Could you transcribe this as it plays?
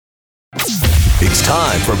It's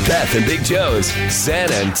time for Beth and Big Joe's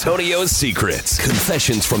San Antonio Secrets.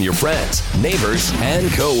 Confessions from your friends, neighbors,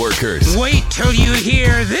 and coworkers. Wait till you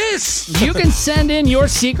hear this. You can send in your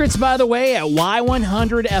secrets, by the way, at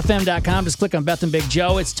y100fm.com. Just click on Beth and Big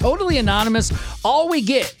Joe. It's totally anonymous. All we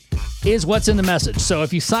get is what's in the message. So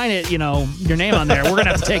if you sign it, your name on there, we're going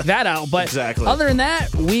to have to take that out. But Exactly. Other than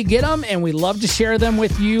that, we get them, and we love to share them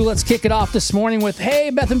with you. Let's kick it off this morning with, hey,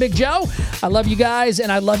 Beth and Big Joe, I love you guys,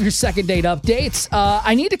 and I love your second date updates.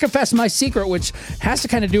 I need to confess my secret, which has to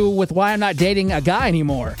kind of do with why I'm not dating a guy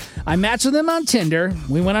anymore. I matched with him on Tinder.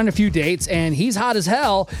 We went on a few dates, and he's hot as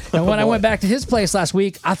hell. And when I went back to his place last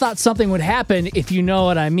week, I thought something would happen, if you know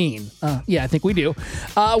what I mean. Yeah, I think we do.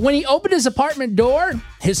 When he opened his apartment door,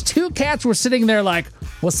 his two cats were sitting there like,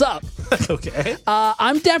 what's up? Okay.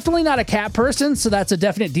 I'm definitely not a cat person, so that's a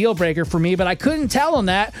definite deal breaker for me, but I couldn't tell him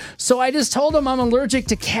that, so I just told him I'm allergic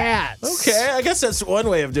to cats. Okay, I guess that's one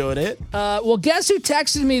way of doing it. Well, guess who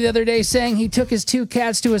texted me the other day saying he took his two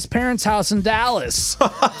cats to his parents' house in Dallas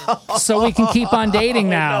so we can keep on dating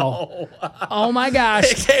now. No. Oh my gosh.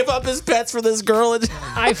 He gave up his pets for this girl. And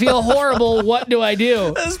I feel horrible. What do I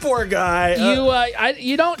do? this poor guy.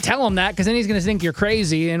 You don't tell him that because then he's going to think you're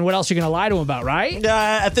crazy, and what else are you going to lie to him about, right?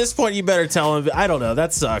 At this point, you better tell him. I don't know.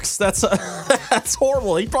 That sucks. That's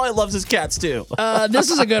horrible. He probably loves his cats too.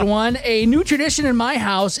 This is a good one. A new tradition in my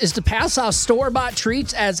house is to pass off store-bought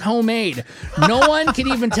treats as homemade. No one can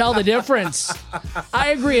even tell the difference. I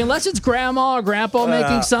agree. Unless it's grandma or grandpa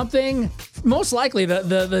making something, most likely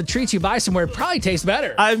the treats you buy somewhere probably taste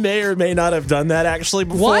better. I may or may not have done that actually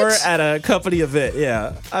before What? at a company event.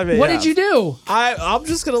 Yeah. What did you do? I'm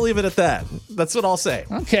just going to leave it at that. That's what I'll say.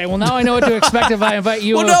 Okay, well, now I know what to expect if I invite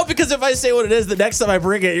you. Well, no, because if I say what it is, the next time I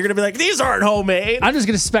bring it, you're going to be like, these aren't homemade. I'm just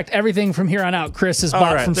going to suspect everything from here on out Chris has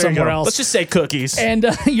bought from there you somewhere go. else. Let's just say cookies. And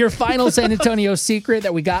your final San Antonio secret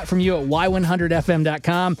that we got from you at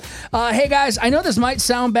y100fm.com. Hey, guys, I know this might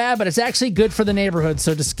sound bad, but it's actually good for the neighborhood,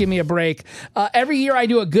 so just give me a break. Every year I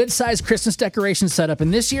do a good-sized Christmas decoration setup,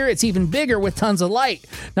 and this year it's even bigger with tons of light.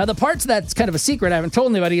 Now, the parts that's kind of a secret I haven't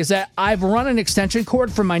told anybody is that I've run an extension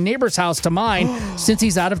cord from my neighbor's house to mine since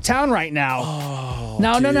he's out of town right now.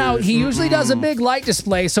 No. He usually does a big light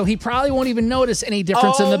display, so he probably won't even notice any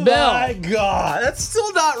difference in the bill. Oh, my God. That's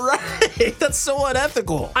still not right. That's so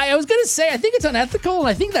unethical. I was going to say, I think it's unethical, and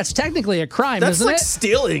I think that's technically a crime, That's isn't like it?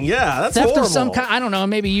 stealing. Yeah, that's Theft horrible. of some kind. I don't know.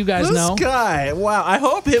 Maybe you guys This know. guy, wow. I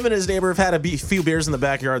hope him and his neighbor have had a few beers in the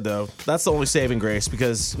backyard, though. That's the only saving grace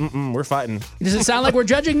because we're fighting. Does it sound like we're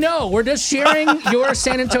judging? No, we're just sharing your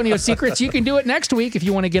San Antonio secrets. You can do it next week if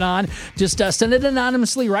you want to get on. Just send it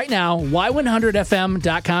anonymously right now, y100fm.com.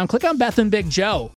 Click on Beth and Big Joe.